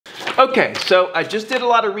Okay, so I just did a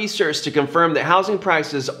lot of research to confirm that housing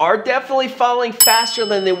prices are definitely falling faster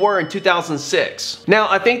than they were in 2006. Now,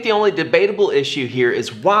 I think the only debatable issue here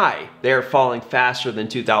is why they're falling faster than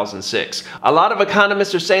 2006. A lot of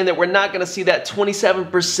economists are saying that we're not gonna see that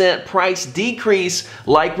 27% price decrease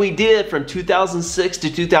like we did from 2006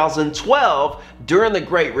 to 2012 during the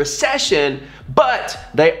Great Recession, but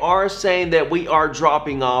they are saying that we are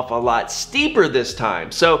dropping off a lot steeper this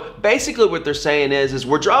time. So basically what they're saying is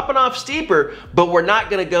we're dropping off steeper, but we're not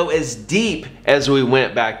gonna go as deep as we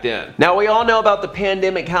went back then. Now, we all know about the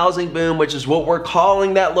pandemic housing boom, which is what we're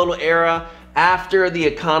calling that little era. After the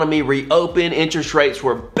economy reopened, interest rates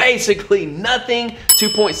were basically nothing.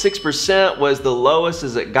 2.6% was the lowest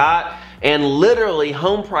as it got. And literally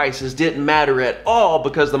home prices didn't matter at all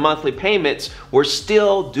because the monthly payments were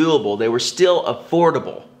still doable. They were still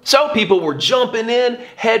affordable. So people were jumping in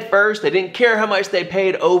head first. They didn't care how much they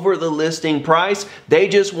paid over the listing price. They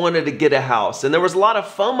just wanted to get a house. And there was a lot of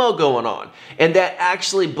FOMO going on. And that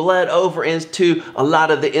actually bled over into a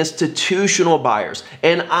lot of the institutional buyers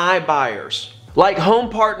and iBuyers. Like Home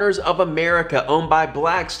Partners of America, owned by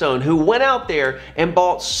Blackstone, who went out there and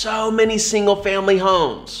bought so many single family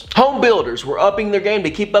homes. Home builders were upping their game to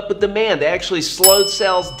keep up with demand. They actually slowed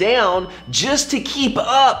sales down just to keep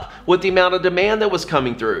up with the amount of demand that was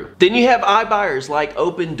coming through. Then you have iBuyers like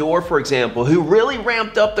Opendoor, for example, who really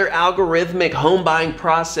ramped up their algorithmic home buying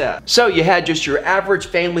process. So you had just your average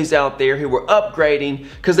families out there who were upgrading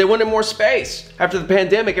because they wanted more space. After the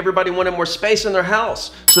pandemic, everybody wanted more space in their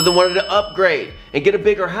house, so they wanted to upgrade and get a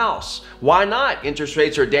bigger house. Why not? Interest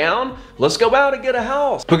rates are down. Let's go out and get a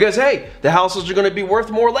house. Because hey, the houses are gonna be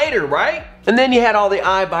worth more later, right? And then you had all the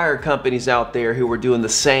iBuyer companies out there who were doing the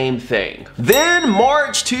same thing. Then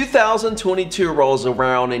March 2022 rolls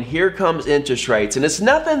around and here comes interest rates. And it's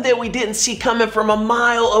nothing that we didn't see coming from a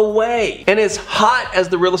mile away. And as hot as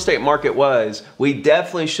the real estate market was, we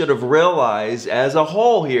definitely should have realized as a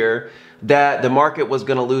whole here that the market was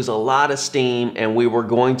going to lose a lot of steam and we were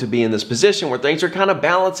going to be in this position where things are kind of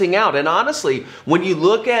balancing out. And honestly, when you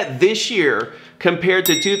look at this year compared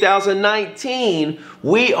to 2019,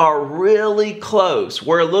 we are really close.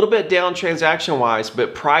 We're a little bit down transaction-wise,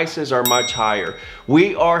 but prices are much higher.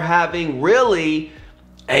 We are having really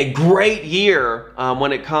a great year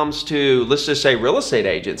when it comes to, let's just say, real estate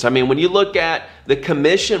agents. I mean, when you look at the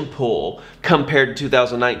commission pool compared to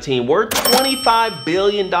 2019, we're $25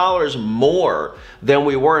 billion more than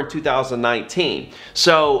we were in 2019.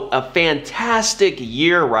 So a fantastic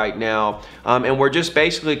year right now. And we're just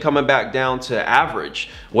basically coming back down to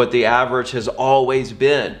average, what the average has always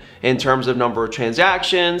been in terms of number of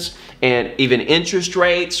transactions and even interest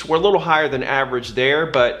rates. We're a little higher than average there,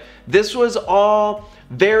 but this was all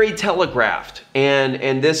very telegraphed,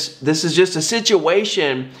 and this is just a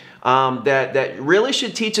situation that really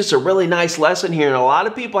should teach us a really nice lesson here. And a lot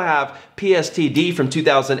of people have PSTD from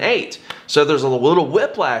 2008, so there's a little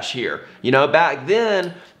whiplash here. You know, back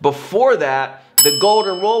then, before that, the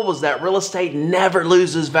golden rule was that real estate never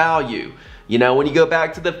loses value. You know, when you go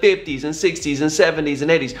back to the 50s and 60s and 70s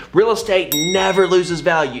and 80s, real estate never loses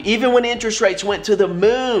value. Even when interest rates went to the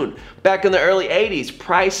moon back in the early 80s,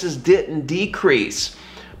 prices didn't decrease.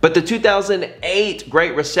 But the 2008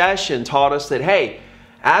 Great Recession taught us that, hey,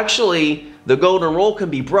 actually, the golden rule can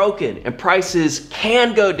be broken and prices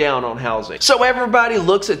can go down on housing. So everybody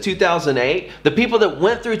looks at 2008. The people that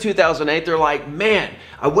went through 2008, they're like, man,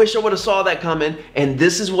 I wish I would have saw that coming, and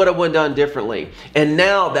this is what I would have done differently. And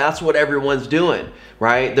now that's what everyone's doing,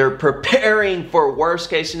 right? They're preparing for worst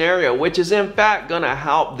case scenario, which is in fact gonna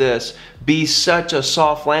help this be such a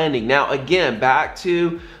soft landing. Now, again, back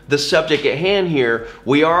to the subject at hand here,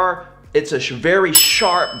 it's a very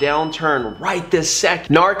sharp downturn right this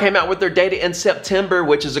second. NAR came out with their data in September,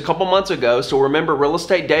 which is a couple months ago. So remember, real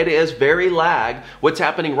estate data is very lag. What's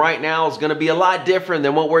happening right now is gonna be a lot different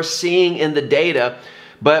than what we're seeing in the data.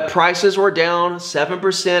 But prices were down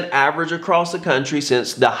 7% average across the country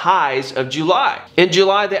since the highs of July. In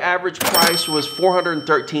July, the average price was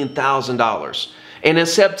 $413,000. And in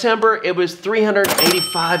September, it was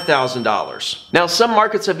 $385,000. Now, some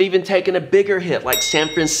markets have even taken a bigger hit, like San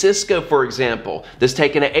Francisco, for example. That's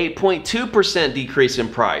taken an 8.2% decrease in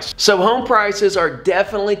price. So home prices are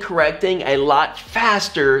definitely correcting a lot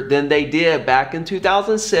faster than they did back in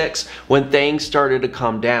 2006 when things started to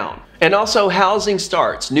come down. And also housing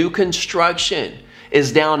starts, new construction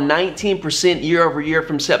is down 19% year over year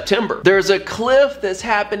from September. There's a cliff that's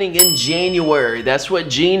happening in January. That's what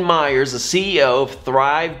Gene Myers, the CEO of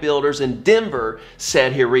Thrive Builders in Denver,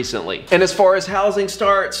 said here recently. And as far as housing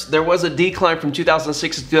starts, there was a decline from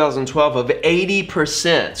 2006 to 2012 of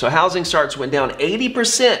 80%. So housing starts went down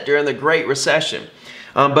 80% during the Great Recession.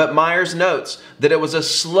 But Myers notes that it was a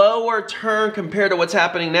slower turn compared to what's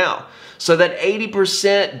happening now. So that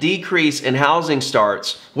 80% decrease in housing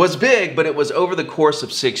starts was big, but it was over the course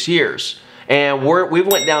of 6 years. And we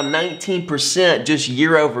went down 19% just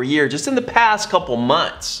year over year, just in the past couple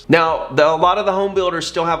months. Now, a lot of the home builders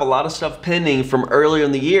still have a lot of stuff pending from earlier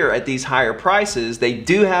in the year at these higher prices. They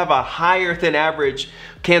do have a higher than average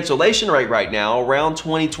cancellation rate right now, around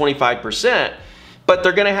 20–25%. But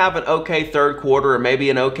they're gonna have an okay third quarter or maybe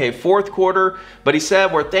an okay fourth quarter. But he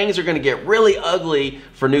said where things are gonna get really ugly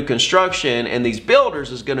for new construction and these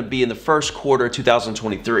builders is gonna be in the first quarter of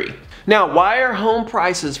 2023. Now, why are home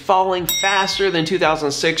prices falling faster than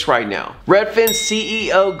 2006 right now? Redfin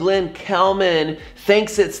CEO Glenn Kelman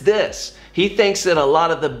thinks it's this. He thinks that a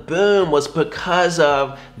lot of the boom was because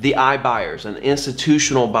of the iBuyers and the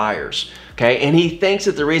institutional buyers. Okay, and he thinks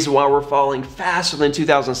that the reason why we're falling faster than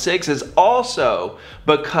 2006 is also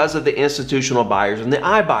because of the institutional buyers and the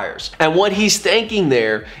iBuyers. And what he's thinking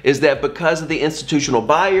there is that because of the institutional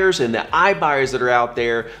buyers and the iBuyers that are out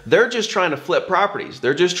there, they're just trying to flip properties.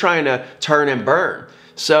 They're just trying to turn and burn.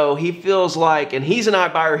 So he feels like, and he's an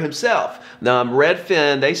iBuyer himself.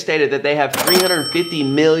 Redfin, they stated that they have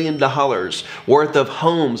 $350 million worth of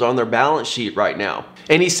homes on their balance sheet right now.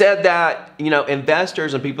 And he said that,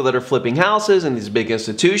 investors and people that are flipping houses and these big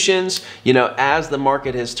institutions, as the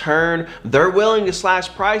market has turned, they're willing to slash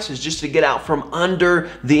prices just to get out from under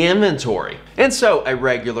the inventory. And so a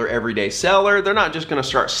regular everyday seller, they're not just gonna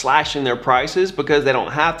start slashing their prices because they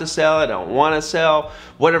don't have to sell, they don't wanna sell,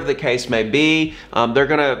 whatever the case may be. They're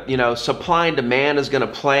gonna, supply and demand is gonna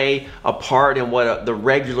play a part in what the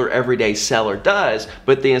regular everyday seller does.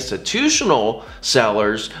 But the institutional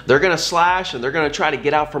sellers, they're gonna slash and they're gonna try to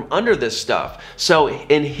get out from under this stuff. So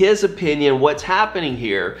in his opinion, what's happening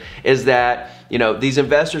here is that these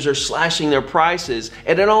investors are slashing their prices,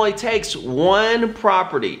 and it only takes one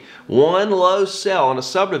property, one low sell in a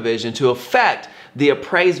subdivision to affect the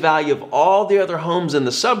appraised value of all the other homes in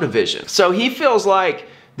the subdivision. So he feels like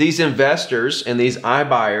these investors and these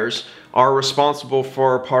iBuyers are responsible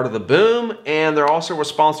for part of the boom, and they're also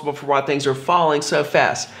responsible for why things are falling so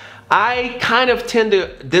fast. I kind of tend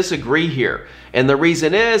to disagree here. And the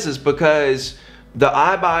reason is because the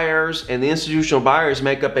iBuyers and the institutional buyers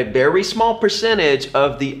make up a very small percentage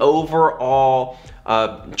of the overall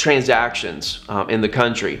transactions in the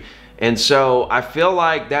country. And so I feel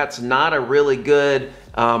like that's not a really good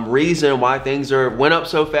reason why things went up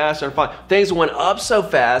so fast and fine. Things went up so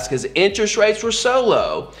fast because interest rates were so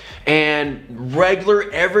low, and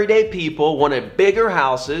regular everyday people wanted bigger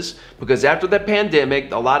houses because after the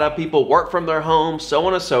pandemic, a lot of people work from their homes, so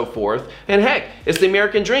on and so forth. And heck, it's the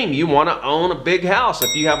American dream. You want to own a big house.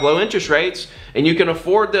 If you have low interest rates and you can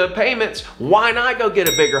afford the payments, why not go get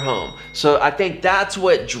a bigger home? So I think that's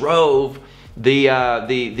what drove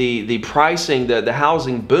the pricing, the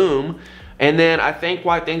housing boom. And then I think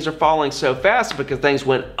why things are falling so fast because things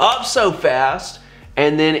went up so fast,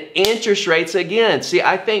 and then interest rates again. See,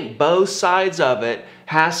 I think both sides of it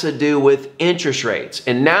has to do with interest rates.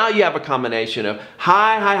 And now you have a combination of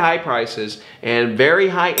high prices and very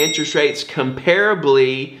high interest rates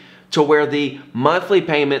comparably to where the monthly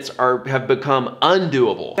payments have become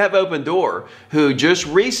undoable. We have Opendoor, who just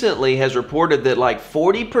recently has reported that like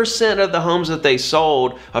 40% of the homes that they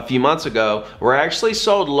sold a few months ago were actually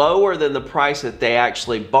sold lower than the price that they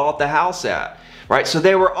actually bought the house at. Right? So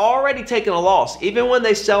they were already taking a loss. Even when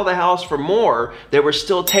they sell the house for more, they were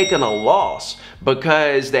still taking a loss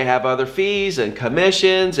because they have other fees and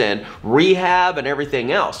commissions and rehab and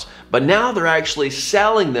everything else. But now they're actually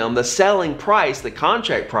selling them. The selling price, the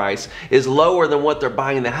contract price, is lower than what they're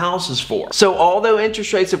buying the houses for. So although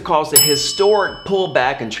interest rates have caused a historic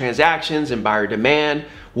pullback in transactions and buyer demand,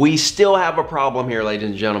 we still have a problem here, ladies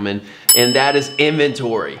and gentlemen, and that is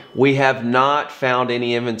inventory. We have not found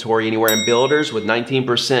any inventory anywhere in builders with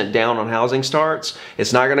 19% down on housing starts.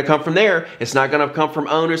 It's not gonna come from there. It's not gonna come from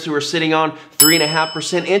owners who are sitting on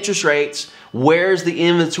 3.5% interest rates. Where's the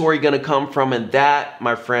inventory gonna come from? And that,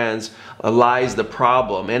 my friends, lies the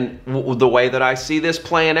problem. And the way that I see this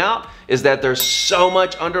playing out is that there's so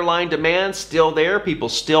much underlying demand still there. People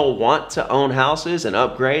still want to own houses and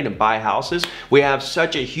upgrade and buy houses. We have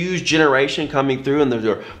such a huge generation coming through in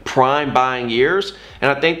their prime buying years.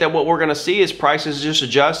 And I think that what we're gonna see is prices just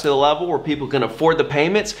adjust to the level where people can afford the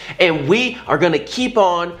payments, and we are gonna keep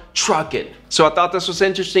on trucking. So I thought this was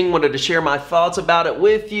interesting, wanted to share my thoughts about it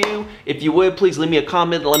with you. If you would, please leave me a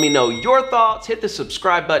comment and let me know your thoughts. Hit the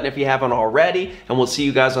subscribe button if you haven't already, and we'll see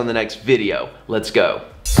you guys on the next video. Let's go.